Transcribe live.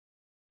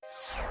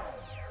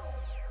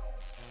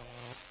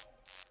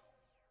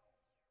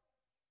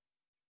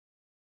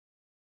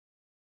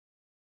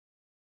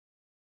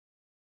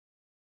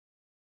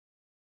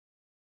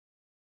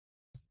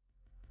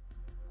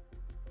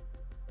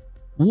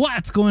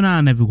What's going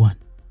on, everyone?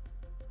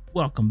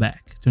 Welcome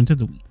back to Into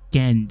the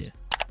Weekend.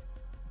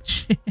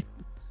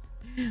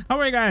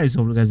 Alright guys,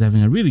 hope you guys are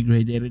having a really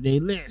great day today.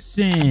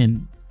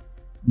 Listen,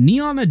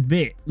 Neon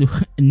Abyss,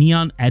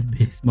 Neon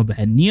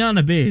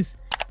Abyss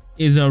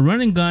is a run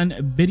and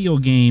gun video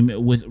game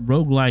with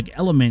roguelike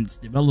elements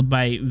developed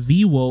by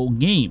Viwo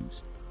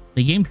Games.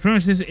 The game's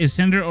premises is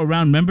centered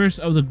around members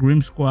of the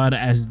Grim Squad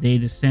as they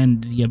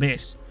descend the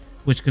abyss,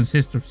 which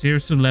consists of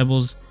series of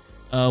levels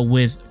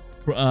with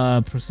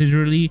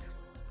procedurally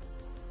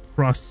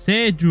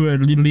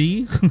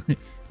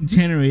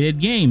generated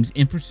games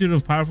in pursuit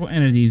of powerful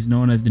entities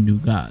known as the New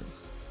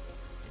Gods.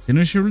 Its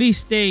initial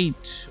release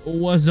date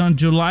was on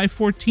July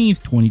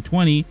 14th,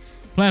 2020.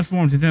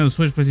 Platforms: Nintendo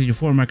Switch, PlayStation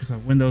 4,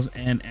 Microsoft Windows,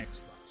 and Xbox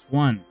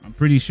One. I'm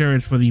pretty sure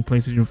it's for the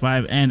PlayStation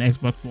 5 and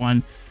Xbox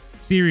One,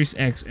 Series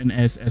X and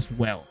S as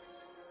well.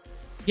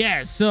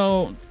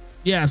 So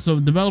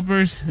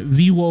developers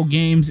Viwo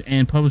Games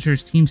and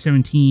publishers Team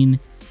 17,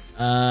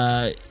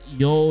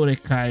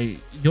 Yorekai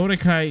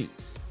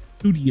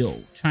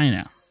Studio,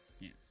 China.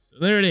 Yes, so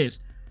there it is.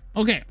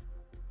 Okay,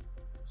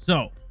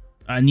 so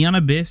Neon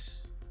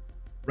Abyss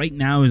right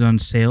now is on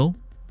sale.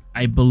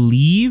 I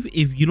believe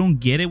if you don't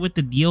get it with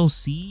the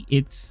DLC,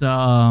 it's like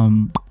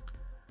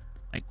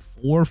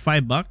 $4 or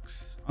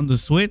 $5 on the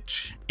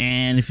Switch,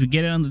 and if you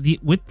get it on the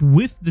with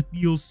the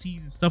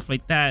DLCs and stuff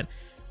like that,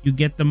 you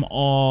get them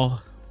all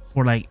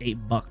for like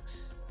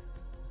 $8.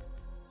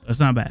 That's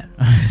not bad.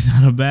 It's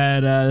not a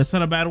bad. That's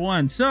not a bad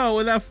one. So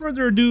without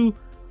further ado,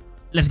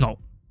 let's go.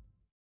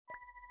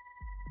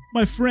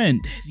 My friend,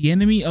 the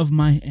enemy of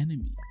my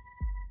enemy.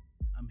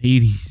 I'm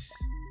Hades.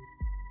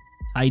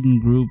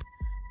 Titan group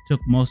took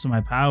most of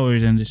my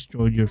powers and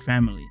destroyed your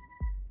family.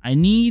 I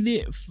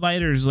need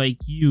fighters like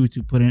you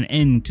to put an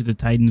end to the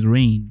Titan's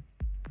reign.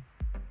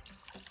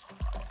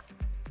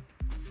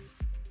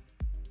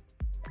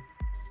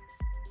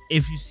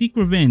 If you seek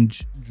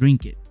revenge,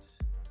 drink it.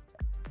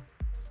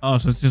 Oh,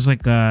 so it's just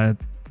like a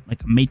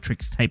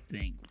Matrix type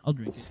thing. I'll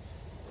drink it.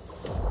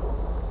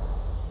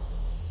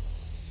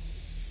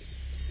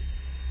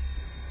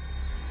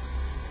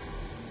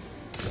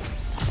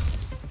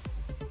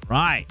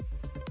 Right.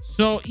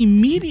 So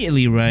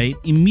immediately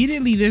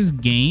this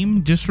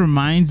game just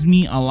reminds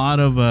me a lot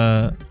of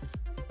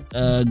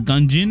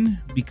Gungeon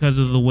because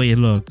of the way it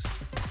looks.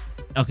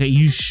 Okay,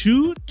 you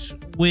shoot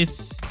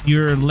with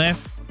your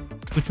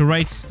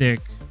right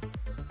stick.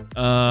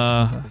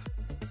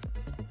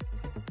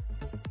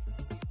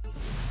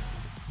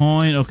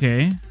 Point.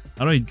 Okay,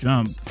 how do I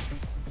jump?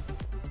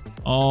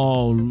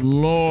 Oh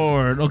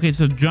Lord. Okay,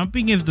 so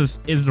jumping is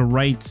the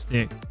right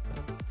stick,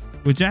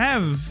 which I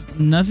have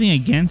nothing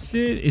against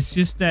it. It's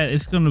just that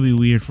it's gonna be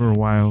weird for a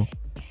while.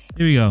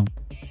 Here we go.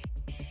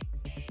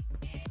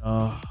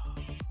 Okay,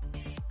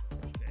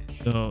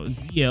 so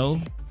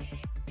ZL.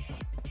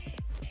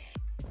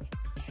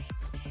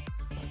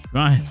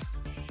 Right.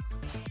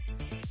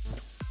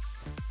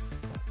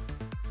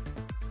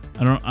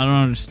 I don't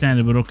understand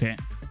it, but okay.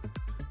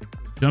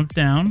 Jump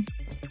down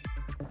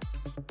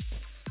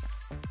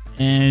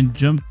and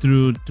jump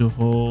through to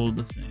hold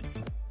the thing.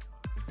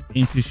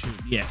 Aim to shoot.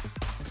 Yes.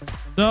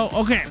 So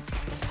okay,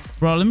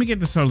 bro, let me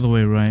get this out of the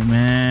way, right,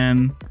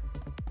 man?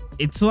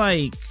 It's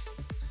like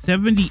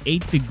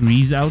 78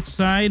 degrees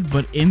outside,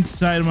 but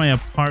inside my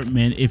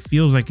apartment it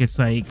feels like it's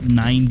like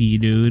 90,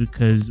 dude.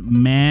 Because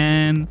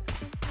man,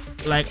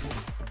 like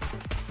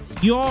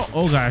you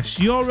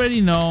already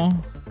know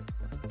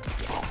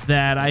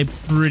that I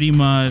pretty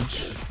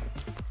much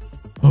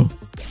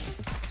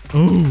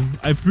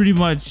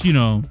you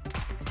know,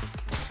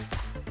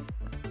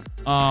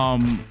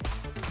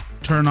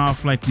 turn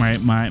off like my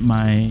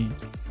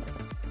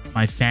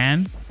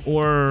fan,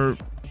 or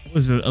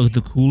was it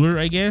the cooler,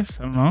 I guess.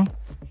 I don't know.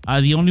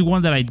 The only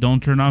one that I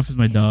don't turn off is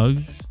my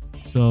dogs.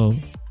 So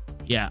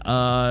yeah,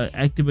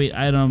 activate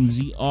item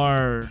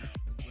ZR.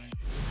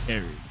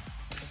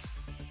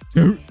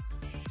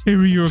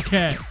 Terry, you're a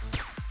cat.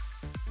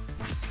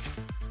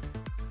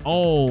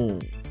 Oh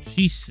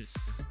Jesus,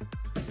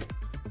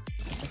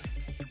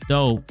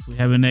 dope. We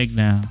have an egg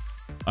now.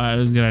 All right,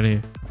 let's get out of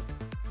here.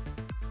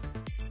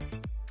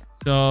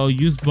 So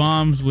use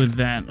bombs with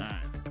that.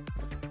 Right.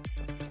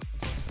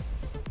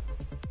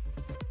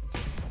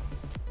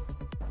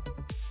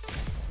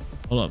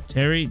 Hold up,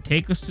 Terry,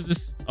 take us to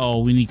this. Oh,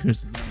 we need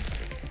crystals.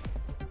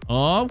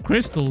 Oh,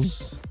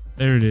 crystals.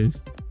 There it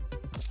is.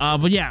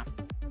 But yeah,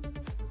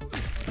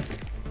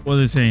 what are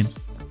they saying?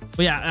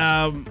 But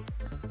yeah,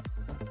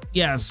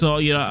 yeah, so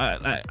you know,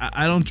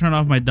 I don't turn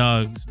off my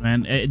dogs,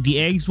 man. The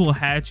eggs will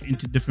hatch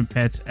into different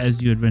pets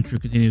as your adventure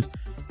continues.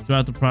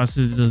 Throughout the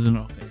process, it doesn't.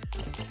 Okay.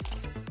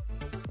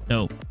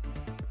 Dope.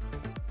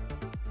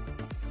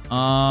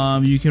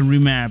 You can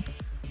remap.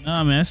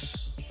 Nah,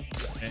 miss.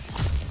 Okay.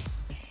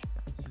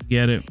 Let's just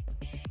get it.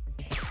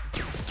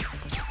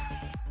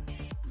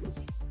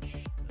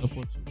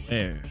 Teleport to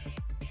where?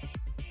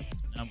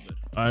 I'm good.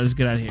 All right, let's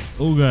get out of here.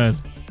 Oh god.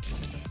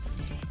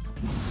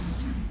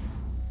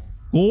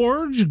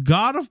 Gorge,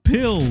 God of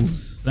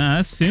Pills.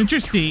 That's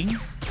interesting.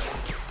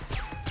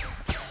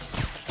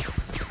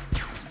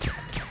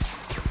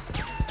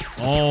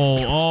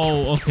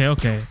 Oh, okay,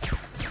 okay.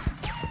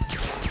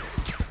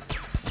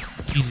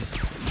 Jesus.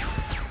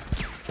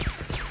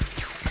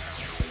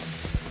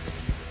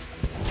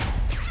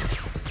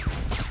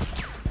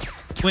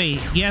 Wait,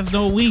 he has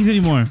no wings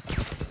anymore.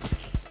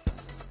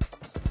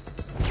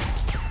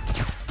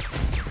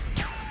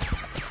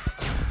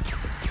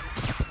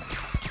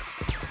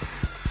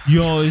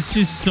 Yo, it's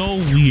just so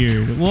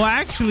weird. Well,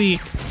 actually,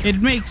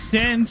 it makes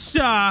sense.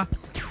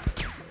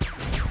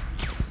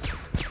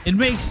 It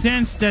makes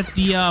sense that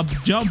the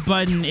jump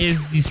button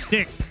is the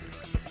stick,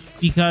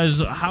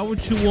 because how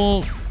would you,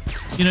 well,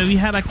 you know, if you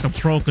had like the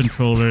Pro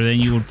controller, then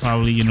you would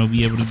probably, you know,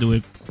 be able to do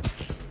it,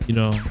 you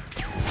know,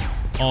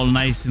 all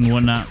nice and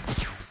whatnot.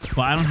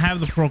 But I don't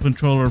have the Pro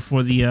controller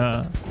for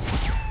the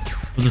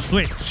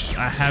Switch.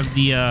 I have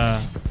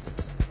the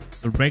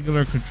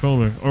regular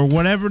controller or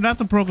whatever, not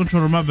the Pro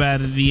controller, my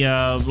bad, the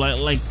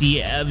like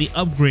the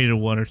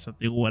upgraded one or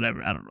something,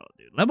 whatever. I don't know,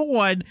 dude. Level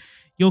 1,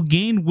 you'll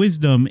gain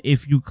wisdom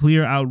if you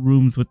clear out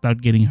rooms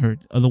without getting hurt,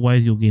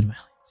 otherwise you'll gain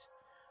violence.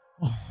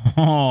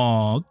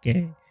 Oh,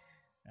 okay,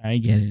 I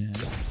get it.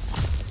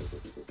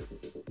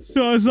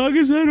 So as long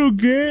as I don't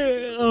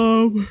get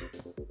oh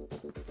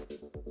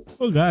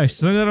gosh,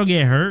 as long as I don't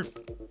get hurt,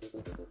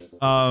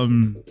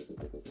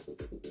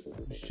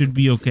 should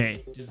be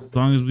okay. Just as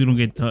long as we don't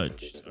get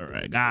touched. All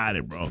right, got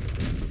it, bro.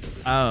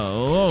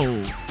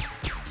 Oh,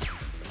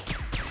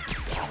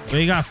 well,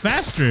 you got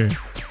faster.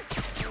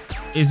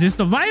 Is this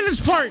the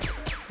violence part?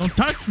 Don't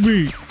touch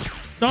me.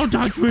 Don't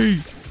touch me.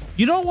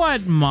 You know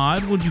what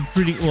mod would be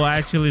pretty, well,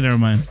 actually, never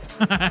mind.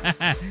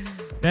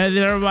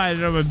 Never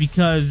mind,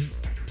 because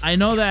I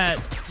know that,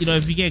 you know,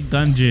 if you get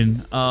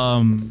Gungeon,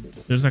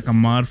 there's like a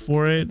mod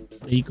for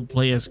it that you can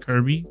play as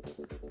Kirby.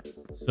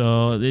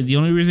 So the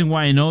only reason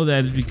why I know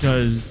that is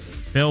because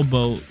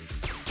Failboat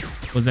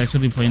was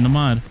actually playing the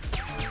mod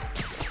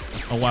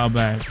a while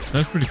back. So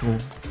that's pretty cool.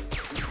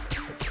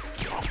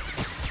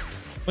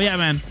 But yeah,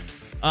 man.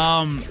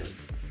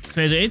 So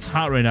it's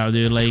hot right now,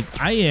 dude. Like,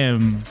 I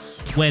am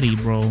sweaty,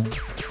 bro.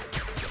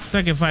 It's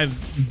like if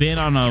I've been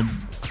on a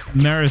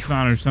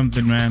marathon or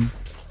something, man.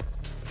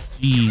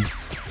 Jeez.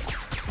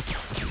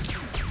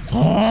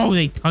 Oh,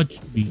 they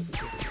touched me.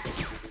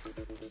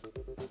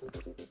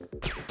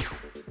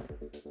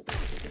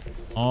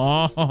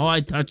 Oh,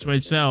 I touched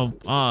myself.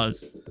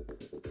 Pause.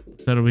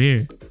 What's that over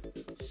here?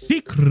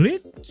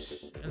 Secret?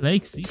 I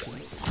like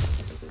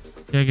secrets.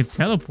 Yeah, I can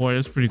teleport.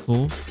 That's pretty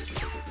cool.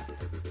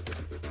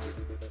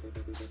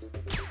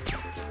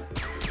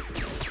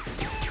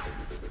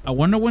 I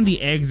wonder when the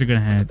eggs are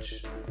gonna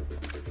hatch.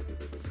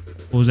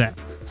 What was that?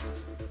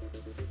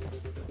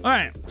 All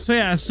right. So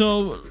yeah.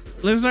 So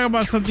let's talk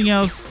about something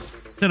else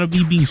instead of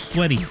me being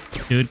sweaty,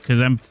 dude. Because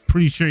I'm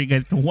pretty sure you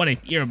guys don't want to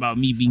hear about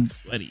me being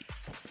sweaty.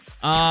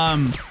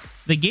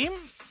 The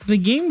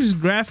game's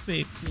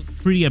graphics look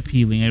pretty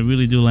appealing. I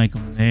really do like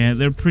them.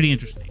 They're pretty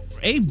interesting.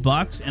 For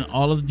 $8 and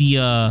all of the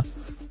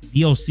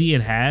DLC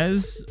it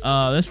has,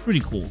 that's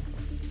pretty cool.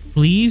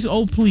 Please,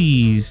 oh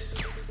please.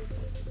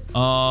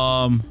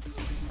 Oh,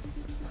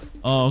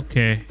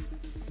 okay.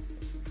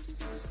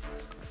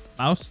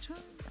 Mouse time?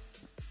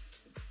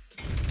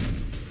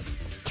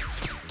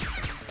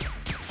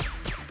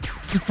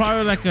 It's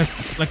probably like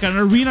an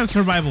arena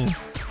survival.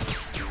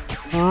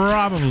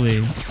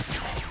 Probably.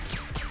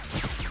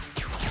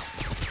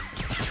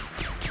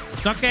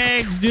 Suck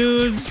eggs,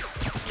 dudes.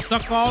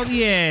 Suck all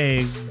the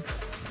eggs.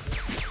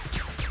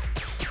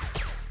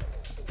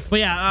 But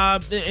yeah,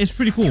 it's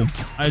pretty cool.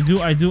 I do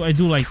like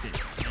this.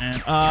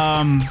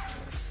 And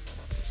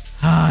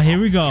here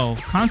we go.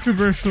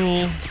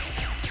 Controversial,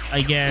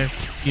 I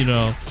guess, you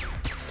know.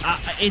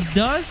 It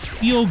does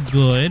feel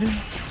good,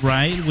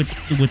 right?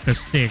 With the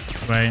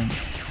sticks, right?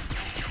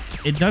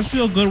 It does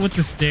feel good with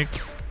the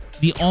sticks.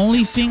 The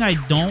only thing I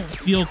don't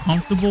feel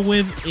comfortable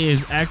with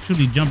is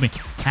actually jumping.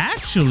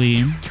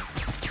 Actually,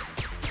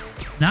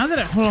 now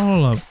that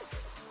hold up.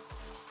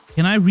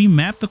 Can I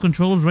remap the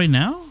controls right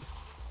now?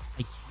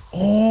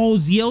 Oh,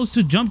 ZL's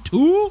to jump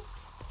too?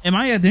 Am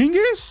I a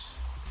dingus?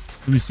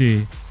 Let me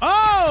see.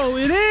 Oh,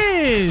 it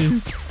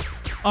is.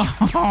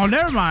 Oh,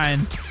 never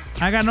mind.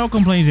 I got no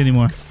complaints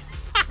anymore.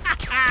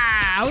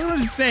 I was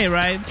gonna say,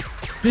 right?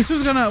 This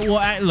was gonna,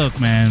 well, look,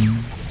 man.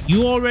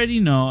 You already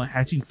know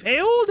hatching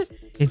failed.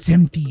 It's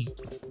empty.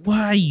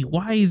 Why?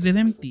 Why is it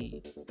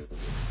empty?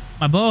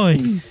 My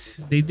boys,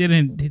 they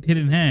didn't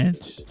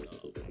hatch.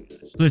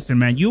 Listen,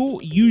 man,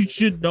 you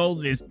should know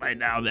this by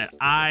now that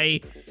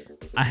I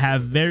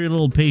have very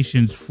little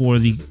patience for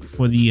the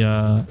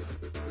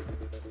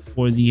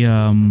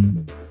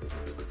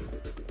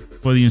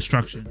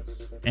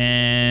instructions,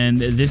 and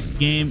this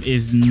game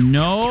is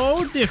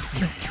no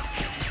different.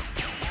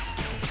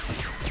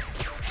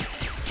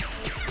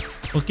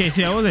 Okay,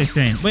 see, what was I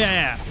saying? But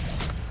yeah.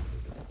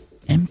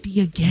 Empty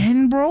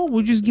again, bro.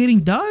 We're just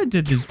getting duds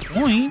at this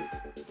point,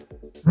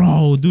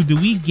 bro. Dude, did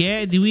we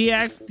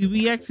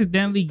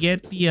accidentally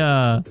get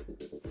the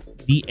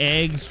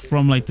eggs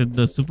from like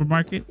the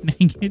supermarket?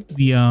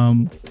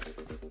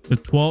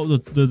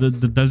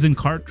 the dozen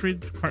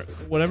cartridge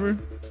whatever.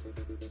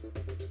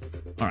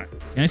 All right,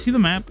 can I see the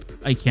map?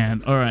 I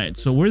can. All right,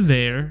 so we're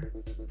there.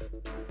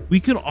 We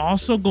could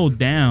also go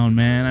down,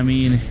 man. I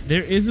mean,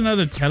 there is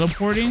another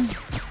teleporting.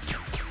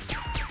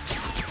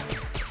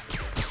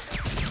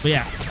 But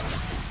yeah.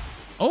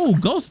 Oh,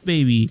 Ghost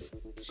Baby.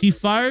 She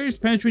fires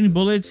penetrating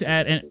bullets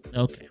at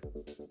okay.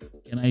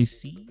 Can I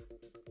see?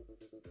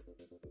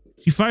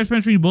 She fires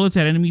penetrating bullets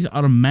at enemies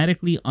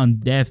automatically on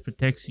death,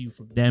 protects you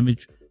from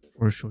damage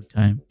for a short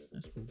time.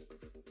 That's cool.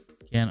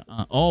 Can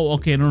oh,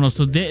 okay, no.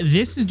 So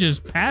this is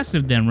just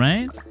passive then,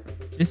 right?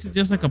 This is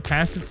just like a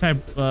passive type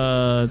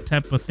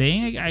of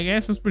thing. I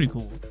guess that's pretty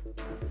cool.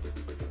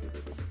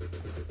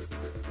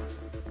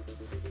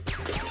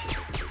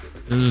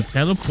 There's a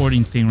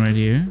teleporting thing right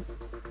here.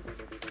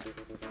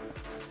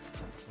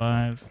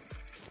 5.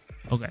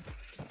 Okay.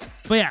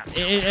 But yeah,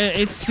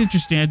 it's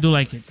interesting. I do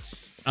like it.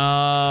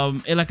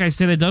 Like I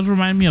said, it does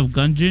remind me of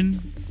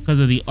Gungeon because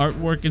of the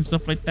artwork and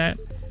stuff like that.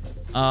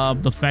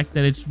 The fact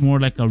that it's more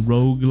like a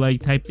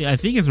roguelike type thing. I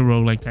think it's a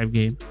roguelike type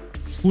game.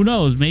 Who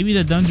knows? Maybe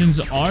the dungeons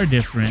are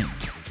different.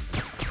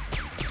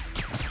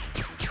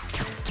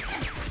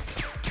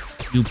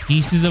 You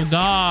pieces of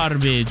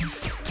garbage.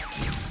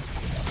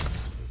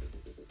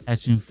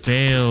 Catching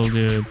fail,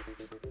 dude.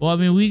 Well, I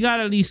mean, we got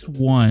at least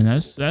one.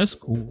 That's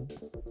cool.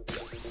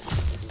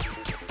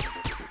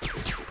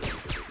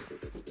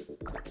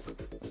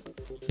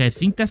 Okay, I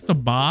think that's the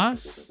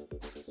boss.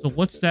 So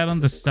what's that on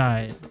the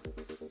side?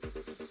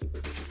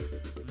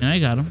 And I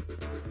got him.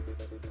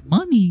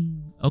 Money.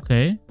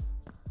 Okay.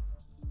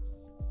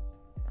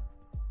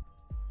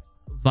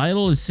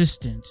 Vital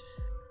assistant.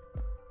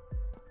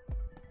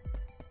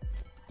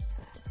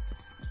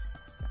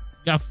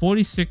 Got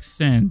 46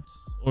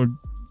 cents or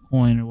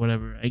coin or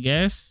whatever, I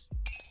guess.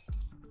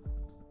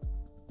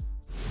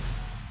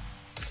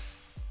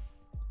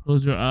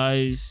 Close your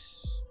eyes.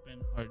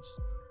 Spend hearts.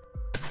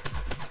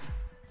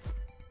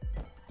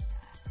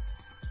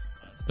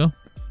 Let's go.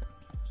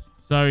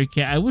 Sorry,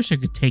 cat. I wish I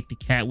could take the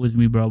cat with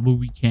me, bro, but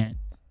we can't.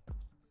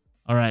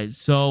 All right,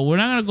 so we're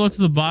not gonna go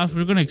to the boss.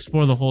 We're gonna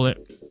explore the whole. We're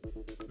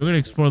gonna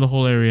explore the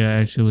whole area,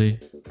 actually.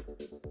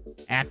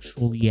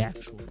 Actually.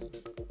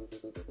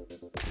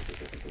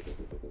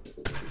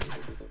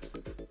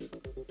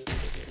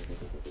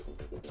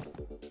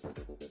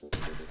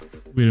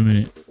 Wait a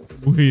minute.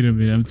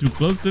 I'm too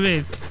close to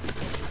this.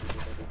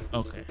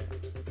 Okay.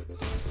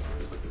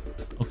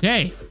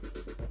 Okay.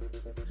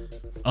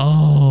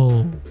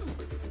 Oh.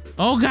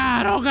 Oh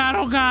God.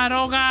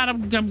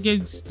 I'm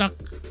getting stuck.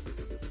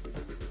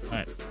 All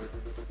right.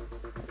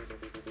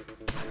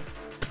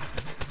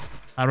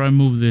 How do I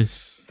move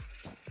this?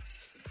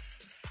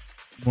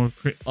 More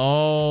crit.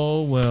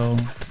 Oh, well.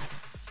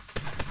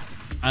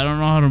 I don't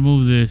know how to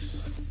move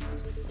this.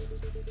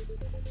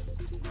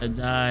 I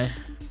die.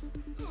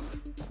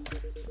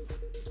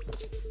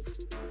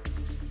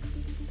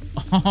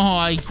 Oh,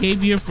 I came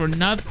here for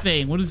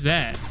nothing. What is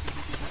that?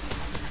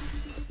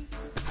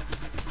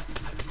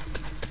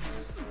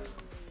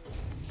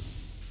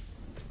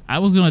 I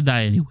was gonna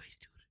die anyways,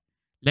 dude.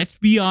 Let's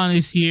be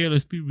honest here.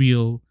 Let's be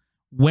real.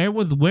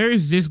 Where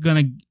is this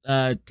gonna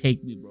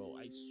take me, bro?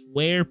 I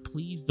swear,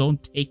 please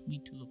don't take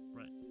me to the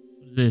front.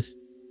 What is this?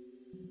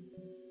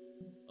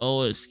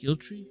 Oh, a skill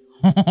tree?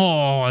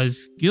 Oh, a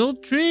skill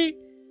tree?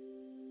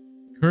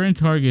 Current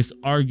target is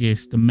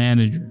Argus, the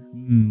manager.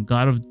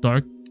 God of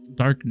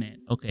Darknet.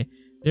 Okay.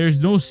 There's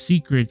no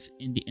secrets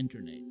in the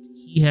internet.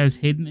 He has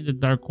hidden in the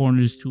dark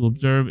corners to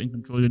observe and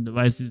control your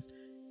devices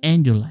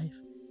and your life.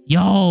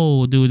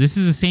 Yo, dude, this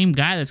is the same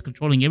guy that's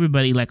controlling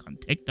everybody like on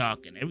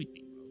TikTok and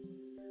everything.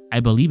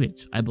 I believe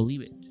it.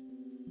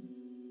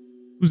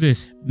 Who's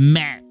this?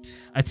 Matt,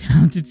 a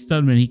talented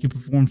stuntman. He can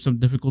perform some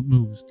difficult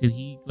moves. Could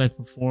he like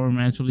perform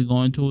actually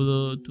going to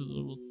the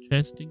little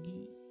chest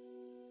thingy?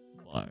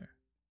 Or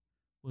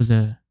what's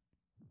that?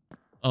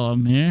 Oh,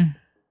 I'm here.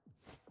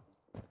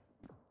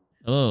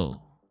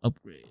 Hello.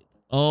 Upgrade.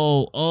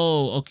 Oh,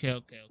 okay.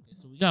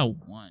 So we got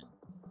one.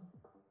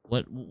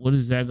 What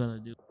is that gonna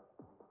do?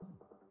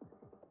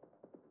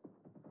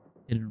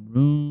 Hidden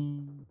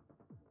room.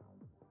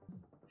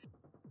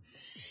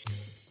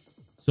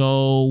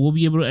 So we'll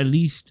be able to at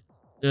least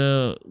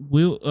there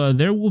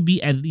will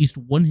be at least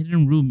one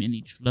hidden room in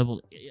each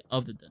level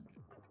of the dungeon.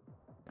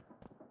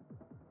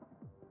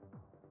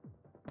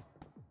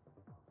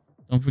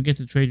 Don't forget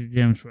to trade your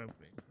gems for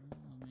upgrade. Oh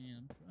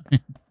man, I'm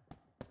trying.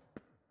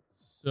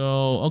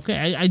 So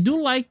okay, I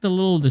do like the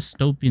little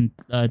dystopian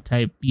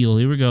type feel.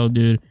 Here we go,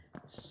 dude.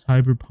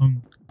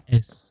 Cyberpunk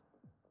S.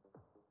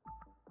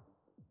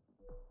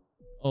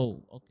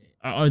 Oh, okay.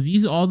 Are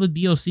these all the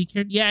DLC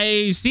characters? Yeah,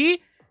 you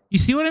see? You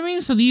see what I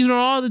mean? So these are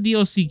all the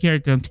DLC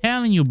characters. I'm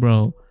telling you,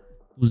 bro.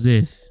 Who's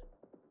this?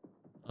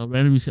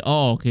 Randomly say,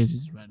 oh, okay, this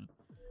is random.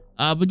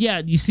 But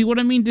yeah, you see what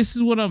I mean? This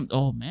is what I'm.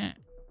 Oh man,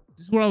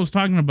 this is what I was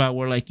talking about.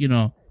 Where like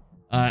on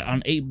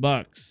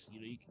 $8,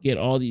 you can get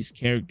all these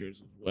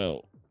characters as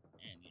well,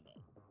 and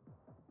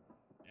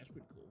that's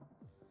pretty cool.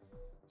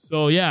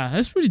 So yeah,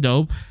 that's pretty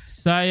dope.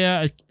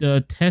 Saya,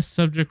 the test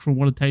subject from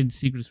one of Titan's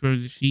secret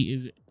experiments,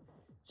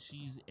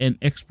 She's an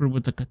expert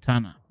with the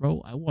katana.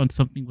 Bro, I want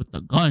something with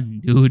the gun,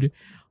 dude.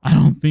 I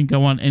don't think I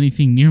want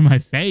anything near my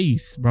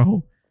face,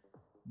 bro.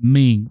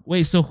 Ming.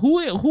 Wait, so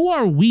who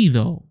are we,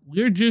 though?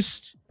 We're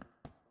just...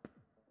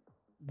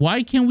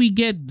 Why can't we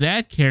get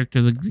that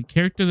character? The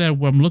character that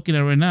I'm looking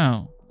at right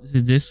now. Is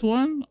it this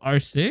one?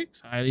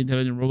 R6? Highly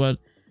intelligent robot.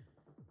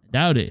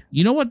 Doubt it.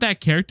 You know what that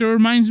character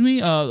reminds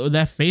me?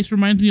 That face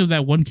reminds me of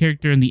that one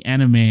character in the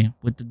anime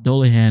with the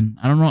Dolahan.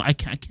 I don't know. I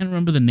can't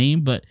remember the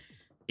name, but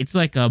it's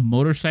like a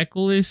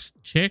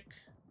motorcyclist chick,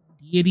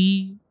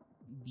 deity,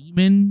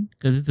 demon,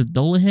 because it's a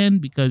Dolahan.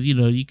 Because you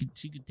know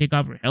she could take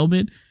off her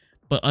helmet,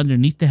 but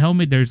underneath the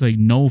helmet there's like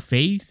no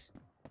face.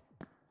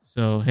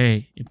 So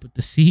hey, input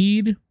the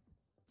seed.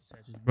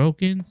 Such is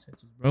broken.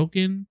 Such is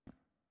broken.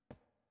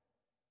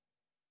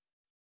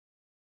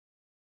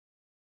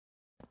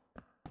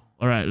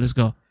 All right, let's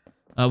go.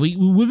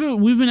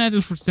 We've been at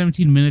this for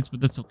 17 minutes,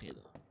 but that's okay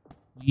though.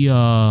 We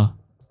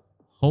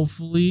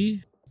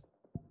hopefully.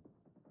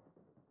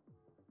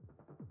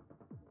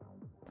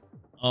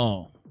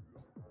 Oh.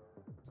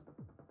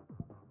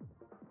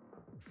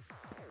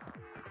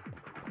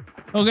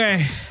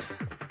 Okay.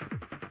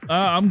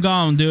 I'm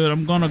gone, dude.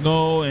 I'm gonna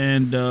go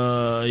and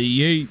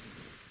yay.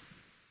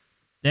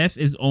 Death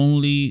is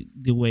only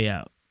the way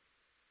out.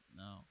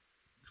 No,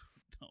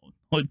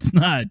 it's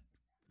not.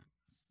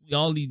 We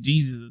all need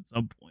Jesus at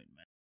some point,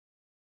 man.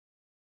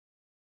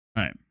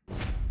 All right.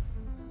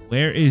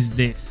 Where is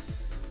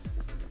this?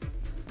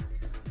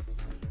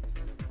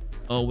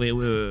 Oh, wait.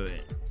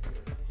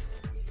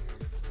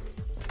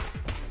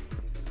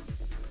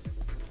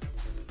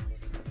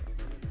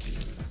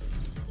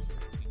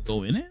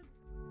 Go in it?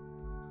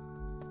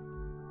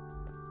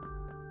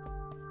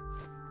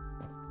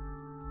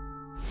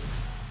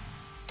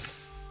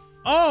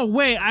 Oh,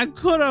 wait, I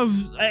could have.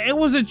 It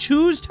was a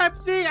choose type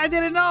thing? I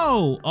didn't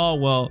know. Oh,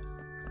 well.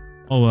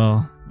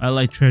 I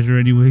like treasure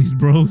anyways,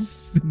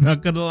 bros.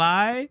 Not gonna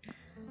lie.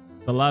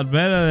 It's a lot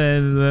better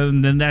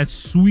than that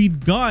sweet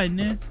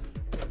gun.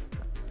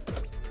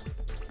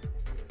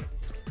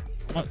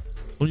 What?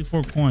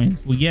 24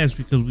 coins. Well, yes,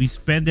 because we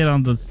spent it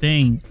on the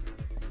thing.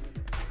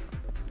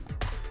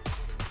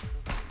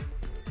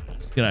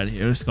 Let's get out of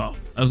here. Let's go.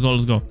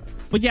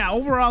 But yeah,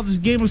 overall, this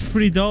game was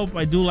pretty dope.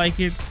 I do like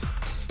it.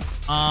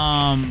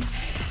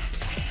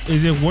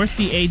 Is it worth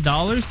the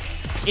 $8?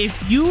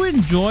 If you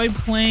enjoy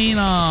playing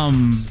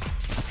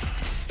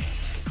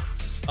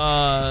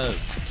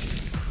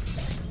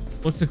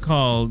what's it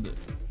called?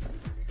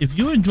 If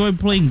you enjoy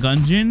playing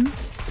Gungeon,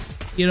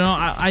 you know,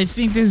 I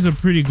think this is a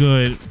pretty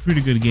good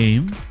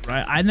game,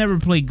 right? I never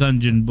played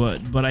Gungeon,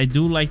 but I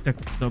do like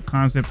the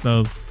concept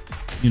of,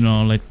 you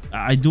know, like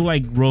I do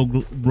like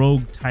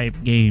rogue type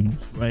games,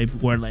 right?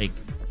 Where like,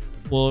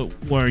 well,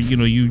 where you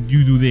know you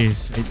do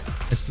this.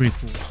 That's pretty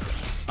cool.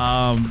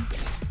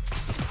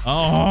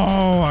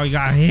 Oh, I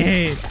got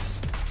hit.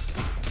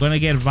 Gonna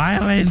get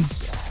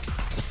violence.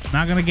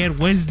 Not gonna get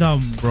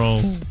wisdom,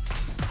 bro.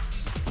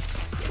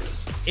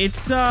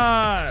 It's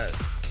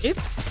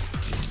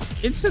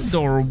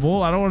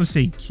adorable. I don't want to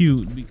say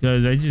cute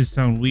because I just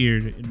sound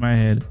weird in my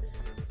head.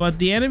 But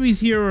the enemies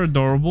here are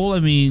adorable. I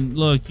mean,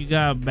 look, you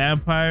got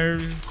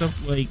vampires and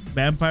stuff, like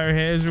vampire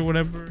heads or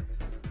whatever.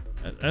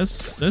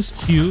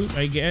 That's cute,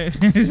 I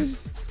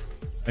guess.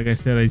 Like I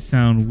said, I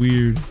sound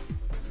weird.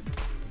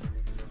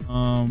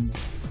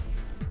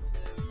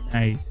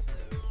 Nice.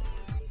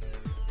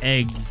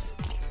 Eggs.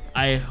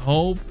 I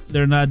hope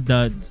they're not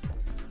duds.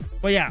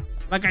 But yeah,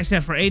 like I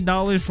said, for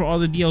 $8 for all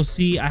the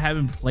DLC, I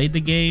haven't played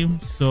the game,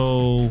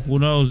 so who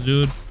knows,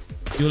 dude.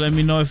 You let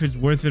me know if it's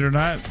worth it or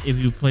not if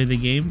you play the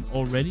game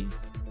already.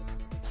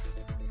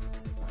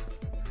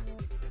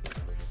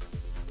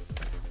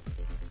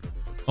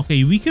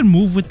 Okay, we can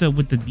move with the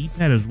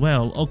D-pad as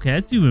well. Okay,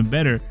 that's even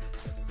better.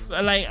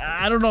 Like,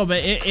 I don't know, but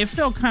it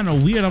felt kind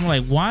of weird. I'm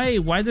like,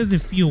 why does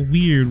it feel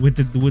weird with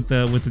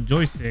the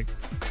joystick?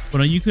 But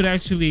no, you could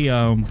actually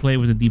play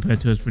with the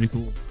D-pad too. It's pretty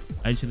cool.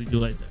 I actually do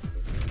like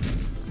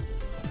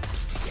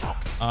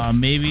that.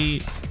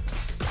 Maybe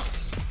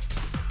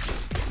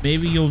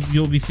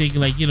you'll be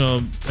thinking like, you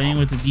know, playing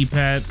with the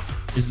D-pad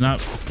is not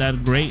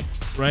that great,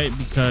 right?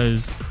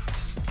 Because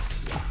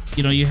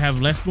you know you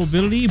have less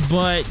mobility.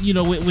 But you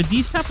know, with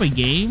these type of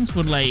games,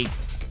 with like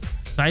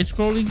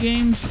side-scrolling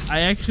games,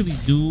 I actually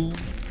do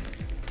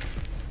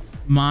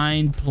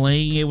mind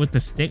playing it with the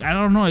stick. I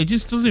don't know, it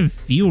just doesn't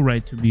feel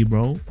right to me,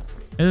 bro.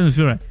 It doesn't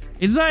feel right.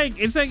 It's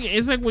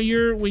like when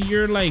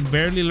you're like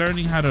barely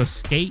learning how to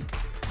skate,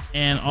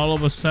 and all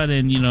of a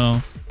sudden, you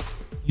know,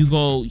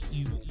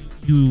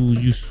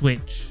 you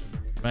switch,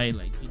 right?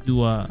 Like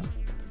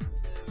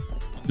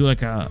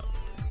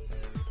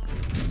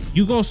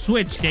you go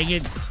switch, dang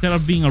it, instead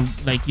of being a,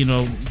 like, you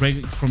know,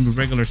 from the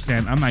regular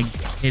stand. I'm not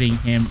hitting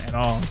him at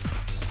all.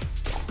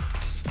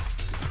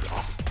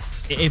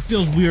 It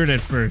feels weird at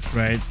first,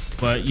 right?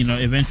 But you know,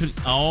 eventually,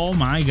 oh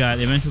my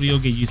god, eventually you'll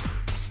get used to it.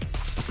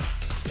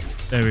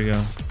 There we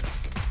go.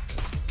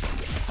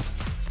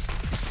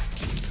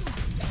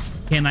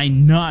 Can I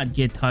not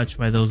get touched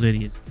by those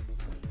idiots?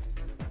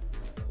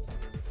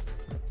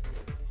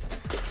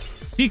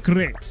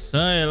 secrets.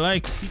 I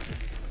like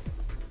secrets.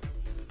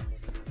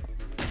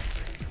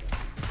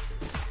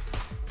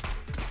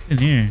 What's in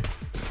here?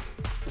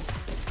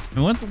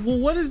 And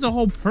what is the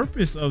whole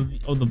purpose of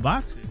the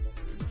boxes?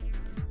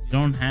 You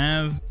don't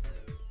have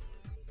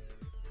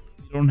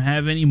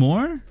any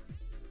more?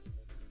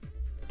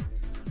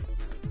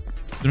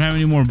 You don't have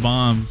any more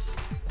bombs.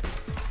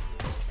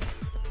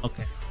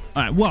 Okay.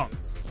 All right. Well.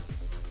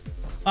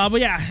 But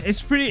yeah,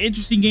 it's a pretty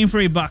interesting game for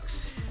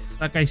 $8.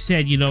 Like I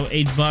said, you know,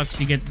 $8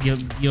 you get the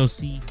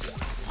DLC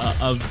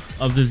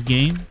of this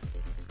game.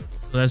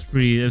 So that's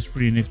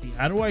pretty nifty.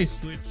 How do I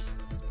switch?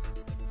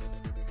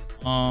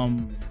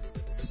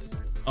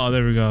 Oh,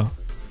 there we go.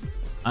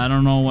 I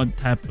don't know what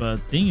type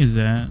of thing is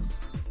that.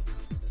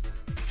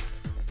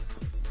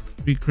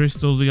 3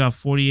 crystals. We got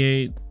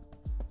 48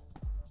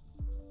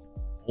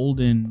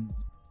 golden.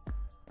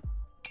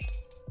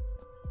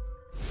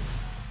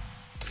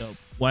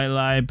 White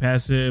light,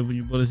 passive. When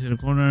your bullets hit a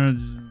corner.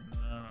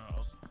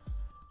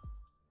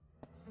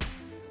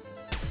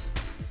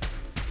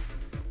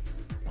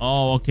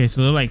 Oh, okay.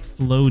 So they're like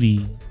floaty.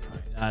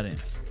 Right, got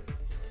it.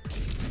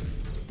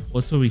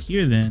 What's over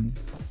here then?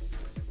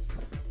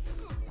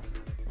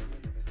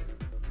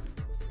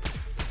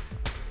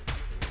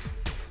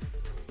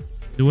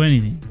 Do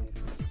anything.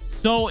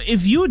 So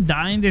if you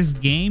die in this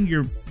game,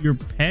 your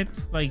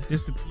pets like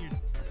disappear.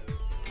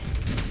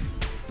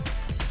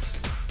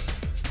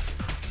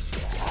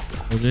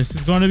 Well, this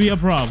is going to be a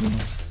problem.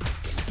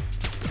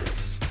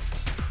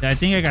 I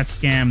think I got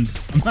scammed.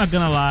 I'm not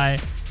gonna lie.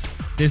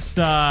 This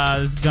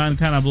gun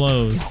kind of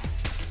blows.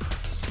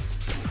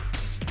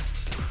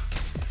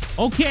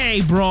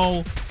 Okay,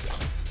 bro.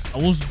 I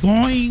was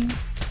going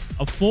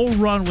a full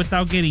run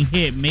without getting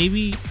hit.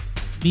 Maybe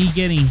me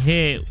getting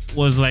hit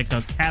was like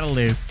a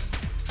catalyst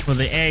for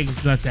the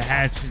eggs not to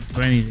hatch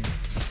into anything.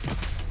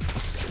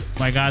 Oh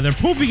my God, they're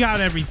pooping out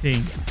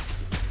everything.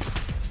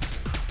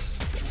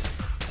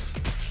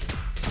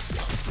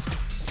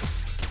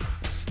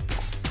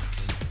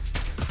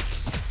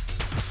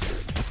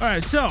 All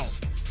right, so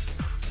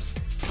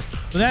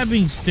with that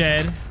being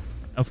said,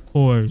 of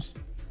course,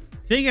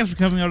 thank you guys for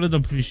coming out. I'd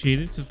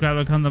appreciate it. Subscribe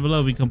to the comment down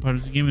below. Become part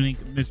of the Gaming,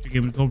 Mr.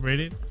 Gaming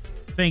Incorporated.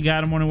 Thank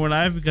God I'm on War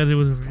Live, because it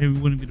was for him, we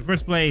wouldn't be the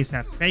first place.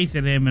 Have faith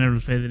in him and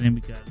have faith in him,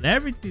 because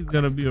everything's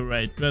gonna be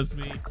alright. Trust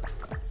me.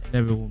 And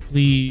everyone,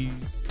 please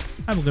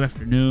have a good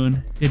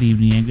afternoon, good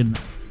evening, and good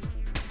night.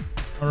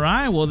 All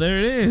right, well there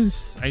it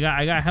is. I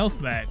got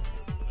health back.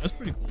 So that's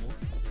pretty cool.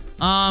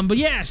 But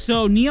yeah,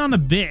 so Neon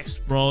Abyss,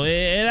 bro.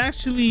 It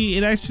actually,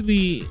 you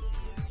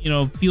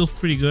know, feels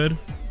pretty good.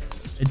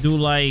 I do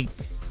like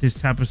this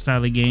type of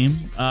style of game.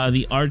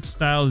 The art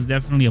style is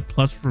definitely a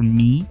plus for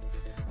me.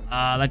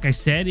 Like I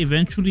said,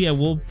 eventually I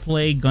will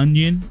play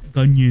Gungeon.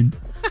 Gungeon.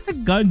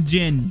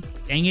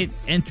 Dang it,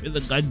 enter the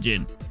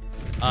Gungeon.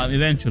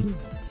 Eventually.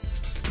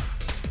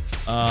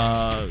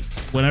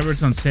 Whenever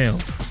it's on sale.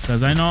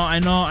 Because I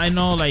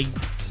know like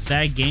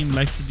that game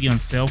likes to be on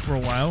sale for a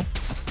while.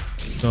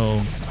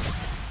 So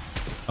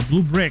a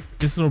blue brick.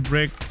 This little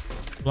brick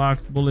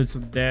blocks bullets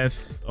of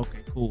death. Okay,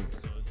 cool.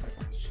 So it's like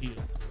a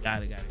shield.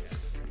 Got it.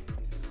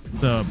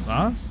 The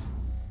boss?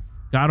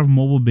 God of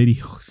mobile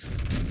videos.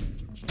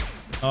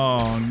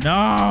 Oh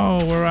no,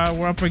 we're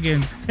up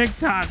against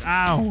TikTok.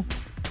 Ow.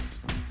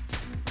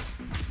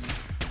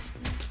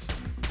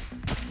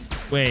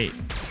 Wait,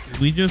 did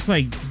we just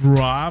like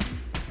drop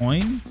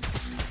points?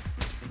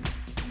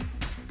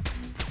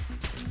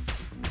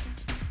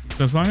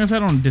 So as long as I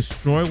don't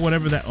destroy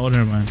whatever that, oh,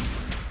 never mind.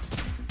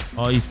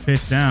 Oh, he's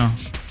pissed now.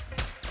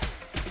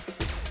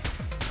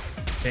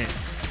 Pissed.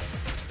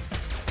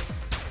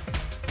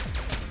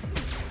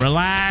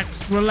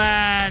 Relax.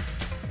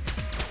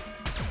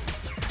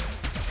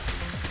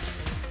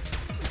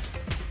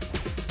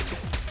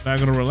 Not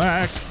gonna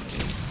relax.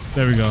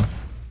 There we go.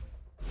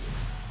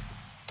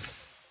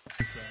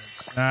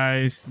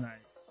 Nice.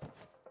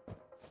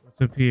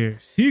 What's up here?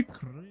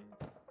 Secret.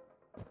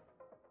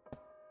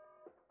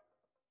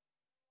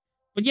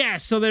 But yeah,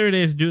 so there it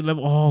is, dude.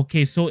 Oh,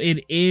 okay, so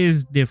it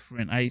is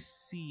different. I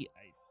see.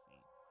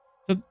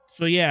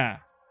 So yeah.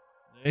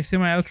 Did I say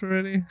my outro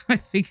already? I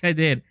think I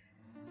did.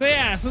 So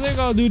yeah, so there you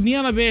go, dude.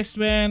 Neon Abyss,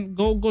 man.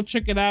 Go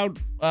check it out.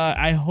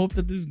 I hope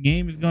that this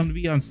game is going to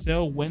be on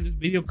sale when this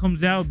video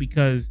comes out,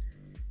 because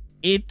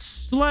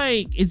it's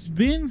like, it's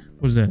been,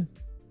 what's that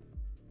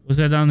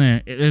down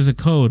there? There's a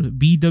code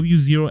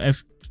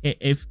BW0FQK6W.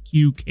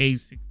 I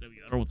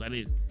don't know what that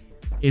is.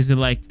 Is it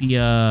like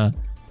the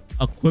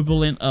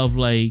equivalent of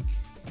like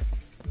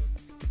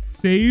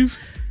save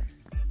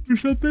or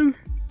something?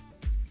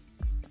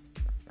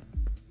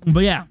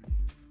 But yeah,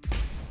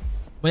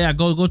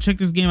 go check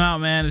this game out,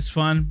 man. It's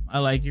fun. I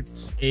like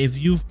it. If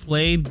you've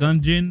played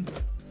Gungeon,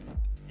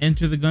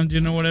 Enter the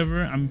Gungeon or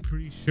whatever, I'm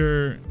pretty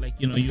sure, like,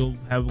 you know, you'll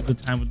have a good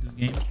time with this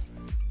game.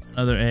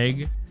 Another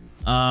egg.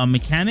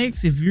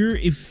 Mechanics, if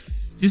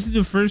this is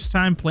the first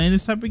time playing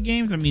this type of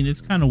games, I mean,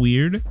 it's kind of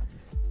weird.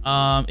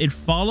 It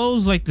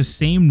follows like the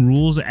same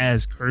rules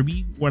as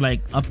Kirby, where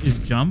like up is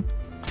jump.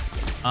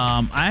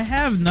 I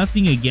have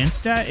nothing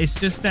against that. It's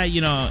just that,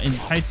 you know, in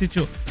tight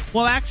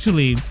Well,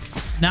 actually,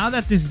 now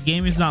that this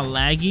game is not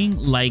lagging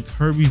like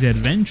Kirby's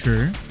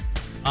Adventure,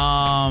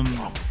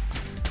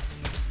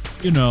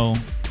 you know,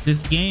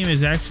 this game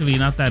is actually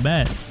not that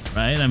bad,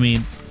 right? I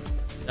mean,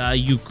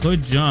 you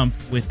could jump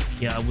with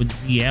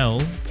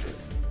ZL,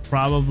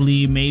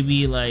 probably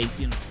maybe like,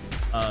 you know,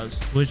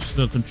 switch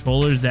the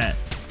controllers that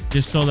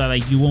just so that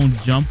like you won't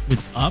jump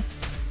with up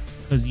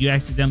because you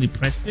accidentally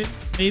pressed it,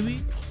 maybe.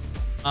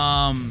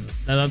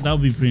 That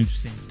would be pretty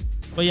interesting.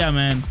 But yeah,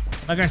 man,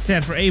 like I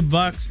said, for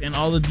 $8 and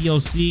all the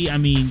DLC, I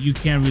mean, you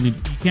can't really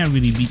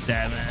beat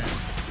that, man.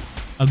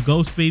 A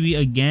ghost baby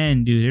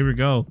again, dude. Here we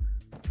go.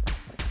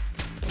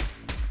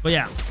 But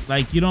yeah,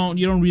 like you don't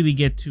really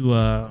get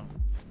to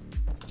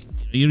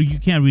you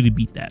can't really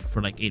beat that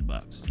for like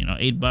 $8. You know,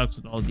 $8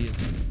 with all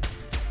DLC.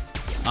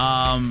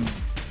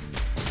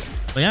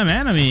 But yeah,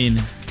 man, I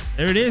mean,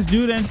 there it is,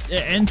 dude.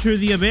 Enter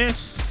the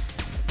Abyss.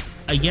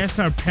 I guess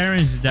our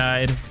parents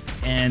died,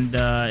 and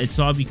it's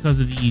all because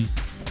of these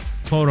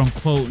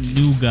quote-unquote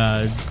new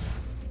gods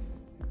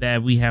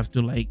that we have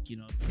to, like, you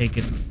know, take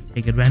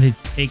advantage,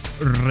 take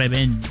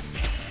revenge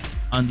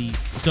on these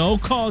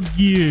so-called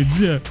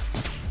gods.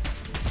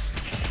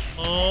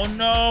 Oh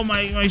no,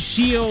 my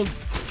shield.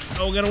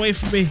 Oh, get away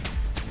from me.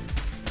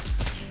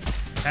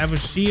 I have a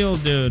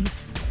shield, dude.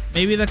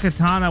 Maybe the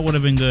katana would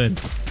have been good.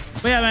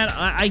 But yeah, man,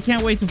 I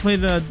can't wait to play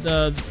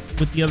the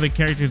with the other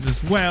characters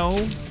as well.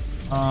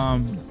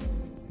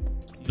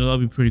 You know, that'll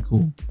be pretty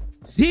cool.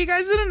 See you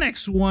guys in the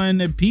next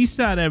one. Peace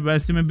out, everybody.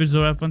 See my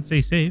videos. Have fun.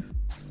 Stay safe.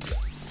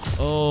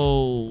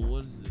 Oh,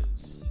 what is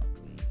this?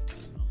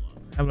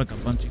 I have like a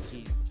bunch of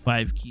keys.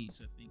 5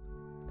 keys, I think.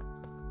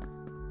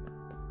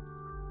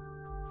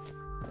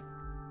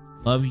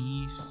 Love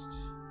Yeast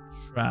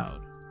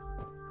Shroud.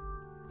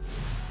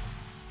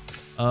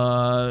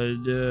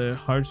 The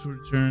hearts will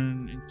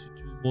return into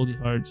 2 moldy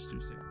hearts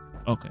 3 seconds.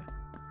 Okay.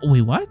 Oh,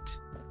 wait, what?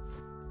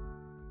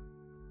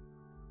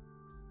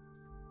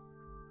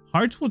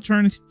 Hearts will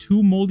turn into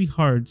 2 moldy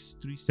hearts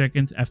 3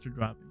 seconds after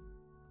dropping.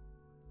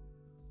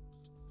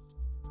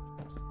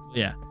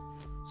 Yeah.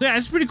 So yeah,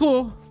 it's pretty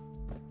cool.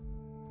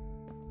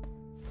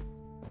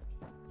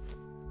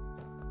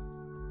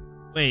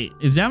 Wait,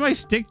 is that my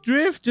stick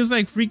drift? Just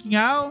like freaking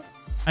out?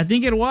 I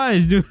think it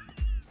was, dude.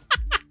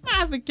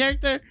 the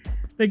character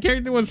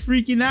was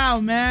freaking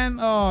out, man.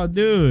 Oh,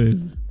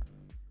 dude.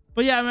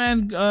 But yeah,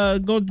 man,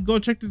 go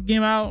check this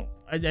game out.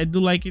 I do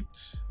like it.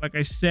 Like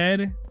I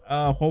said,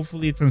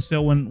 hopefully it's on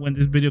sale when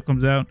this video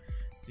comes out,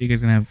 so you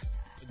guys can have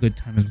a good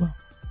time as well.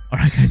 All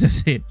right, guys,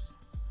 that's it.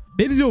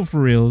 Video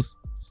for reals.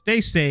 Stay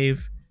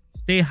safe.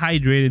 Stay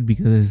hydrated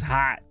because it's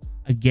hot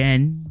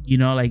again. You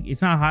know, like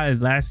it's not hot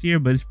as last year,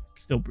 but it's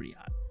still pretty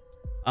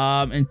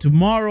hot. And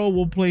tomorrow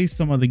we'll play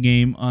some other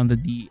game on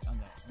the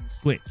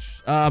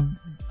Switch.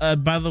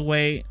 By the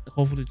way,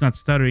 hopefully it's not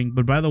stuttering,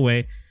 but by the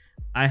way,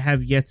 I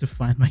have yet to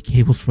find my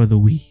cables for the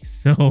Wii,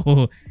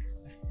 so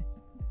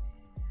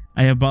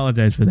I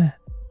apologize for that.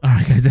 All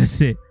right, guys, that's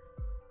it.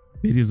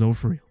 Video's over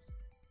for real.